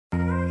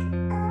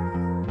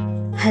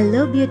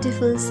Hello,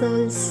 beautiful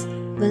souls.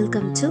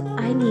 Welcome to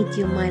I Need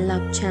You, My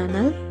Love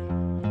channel.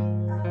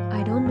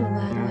 I don't know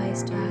where do I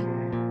start.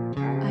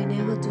 I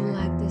never do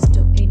like this to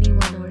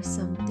anyone or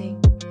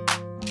something.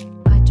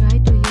 I try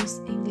to use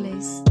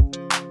English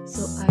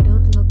so I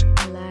don't look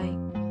alike.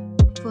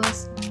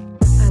 First,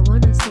 I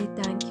wanna say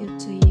thank you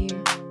to you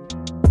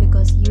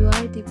because you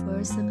are the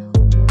person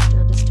who most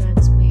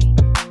understands me.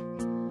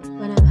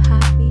 When I'm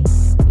happy,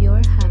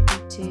 you're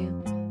happy too.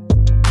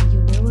 You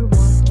never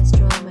want to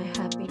destroy my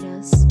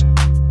happiness.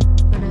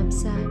 When I'm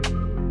sad,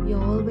 you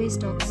always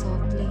talk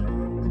softly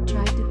and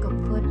try to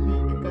comfort me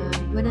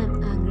again. When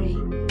I'm angry,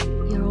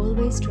 you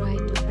always try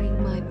to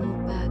bring my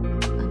mood back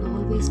and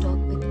always talk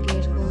with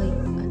carefully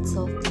and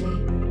softly.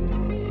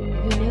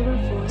 You never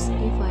force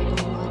if I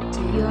don't want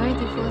to. You are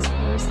the first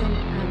person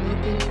I'm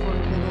looking for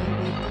when I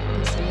wake up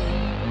to sleep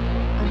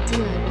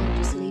until I want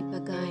to sleep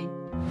again.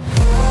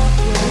 You are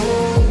the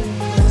favorite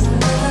person.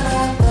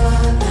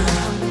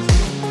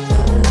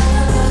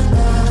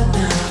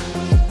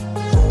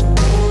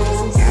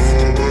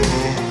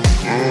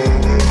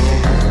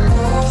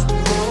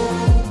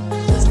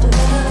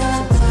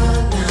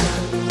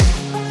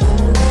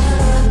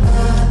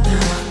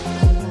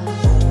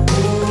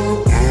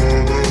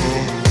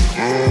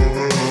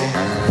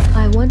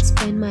 I want to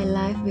spend my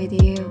life with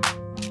you.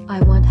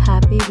 I want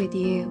happy with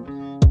you.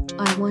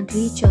 I want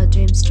reach our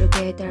dreams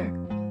together.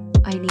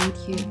 I need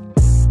you.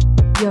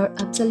 You're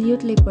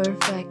absolutely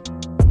perfect.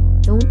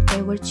 Don't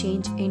ever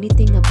change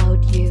anything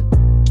about you.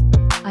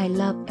 I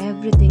love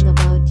everything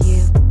about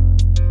you.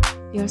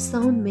 Your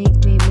sound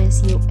make me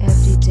miss you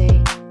every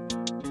day.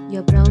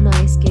 Your brown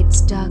eyes get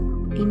stuck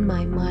in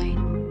my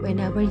mind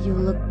whenever you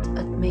looked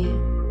at me.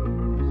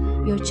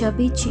 Your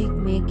chubby cheek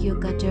make you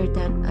cuter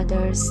than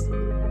others.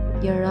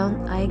 Your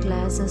round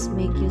eyeglasses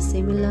make you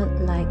similar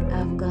like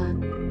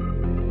Afghan.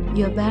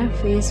 Your bare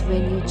face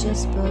when you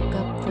just woke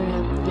up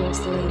from your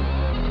sleep.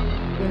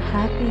 Your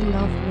happy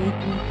love make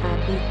me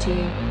happy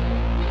too.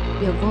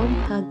 Your warm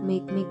hug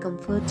make me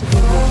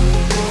comfortable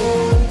with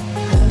you.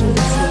 I feel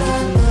safe.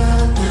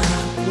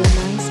 Your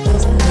nice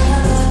kiss and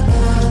kiss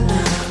every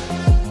night.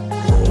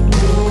 And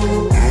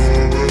anyway,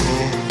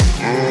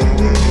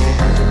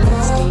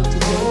 stay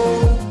together.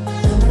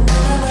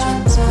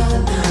 Dreams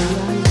become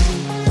reality.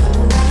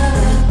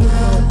 Thank you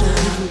for all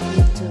you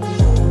give to me.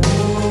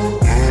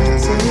 I'm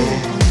sorry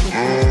I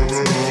can't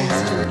give you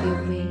to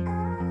give me.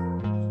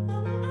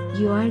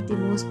 You are the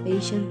most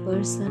patient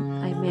person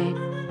I met.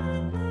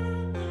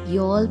 You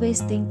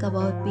always think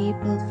about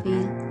people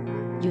feel.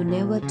 You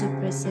never to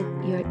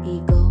present your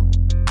ego.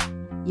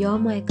 You're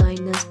my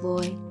kindness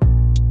boy.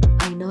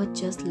 I not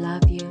just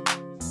love you.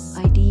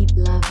 I deep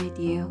love with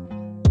you.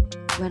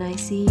 When I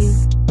see you,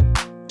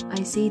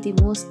 I see the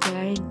most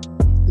caring,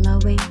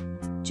 loving,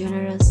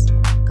 generous,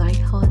 kind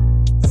heart,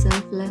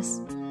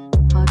 selfless,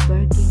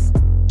 hardworking,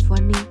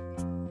 funny,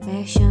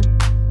 passionate,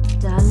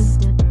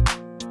 talented,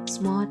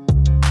 smart,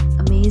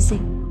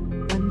 amazing,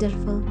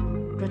 wonderful,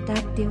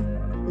 protective,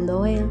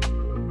 loyal,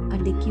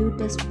 and the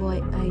cutest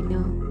boy I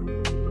know.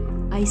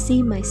 I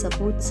see my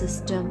support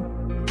system,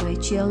 my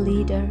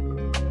cheerleader,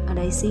 and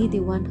I see the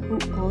one who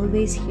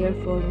always here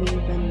for me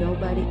when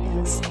nobody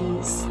else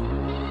is.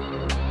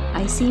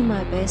 I see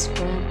my best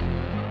friend,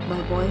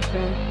 my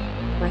boyfriend,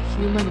 my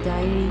human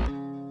diary,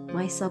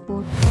 my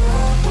support,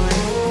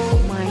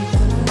 my.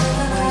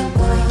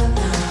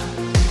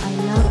 I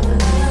love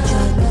and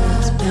enjoy when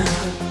I spend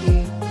with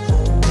you.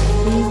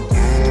 Being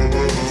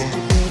together,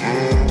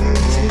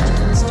 switch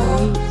on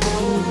story,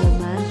 being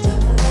romantic,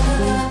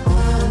 being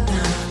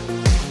awful.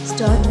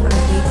 Start our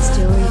big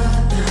story.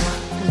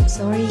 I'm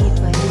sorry if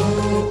I don't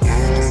get the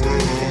best me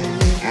for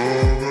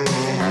you,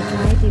 but I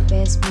try the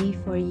best me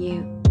for you.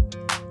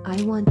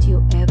 I want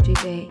you every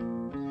day,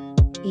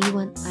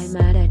 even I'm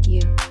mad at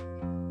you.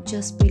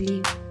 Just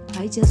believe,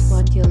 I just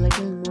want your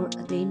little more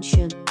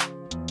attention.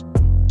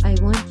 I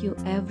want you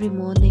every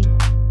morning,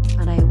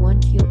 and I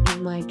want you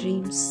in my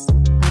dreams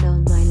and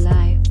on my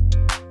life.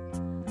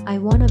 I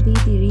wanna be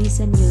the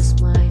reason you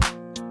smile,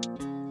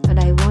 and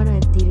I wanna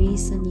the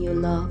reason you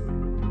laugh.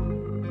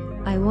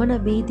 I wanna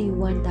be the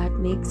one that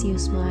makes you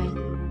smile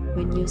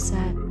when you're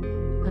sad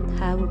and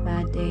have a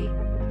bad day.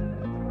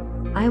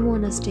 I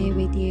wanna stay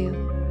with you.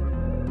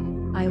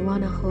 I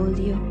wanna hold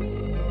you.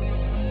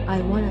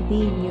 I wanna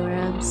be in your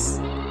arms.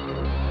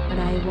 And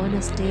I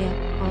wanna stay up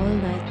all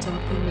night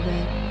talking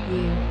with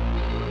you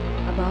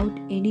about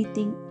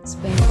anything,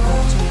 spend our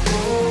time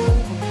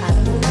and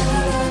happy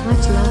together.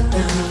 Much love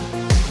from me.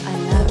 I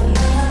love you.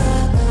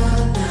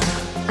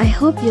 I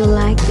hope you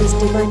like this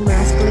divine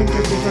masculine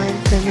to divine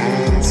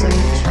feminine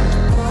message.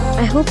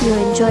 I hope you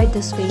enjoyed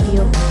this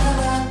video.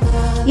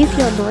 If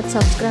you are not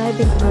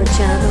subscribing our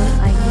channel,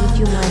 I Need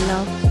You, My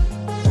Love,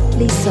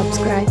 please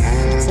subscribe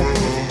and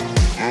support.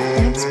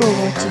 Thanks for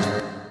watching.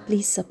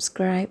 Please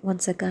subscribe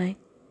once again.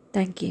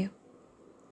 Thank you.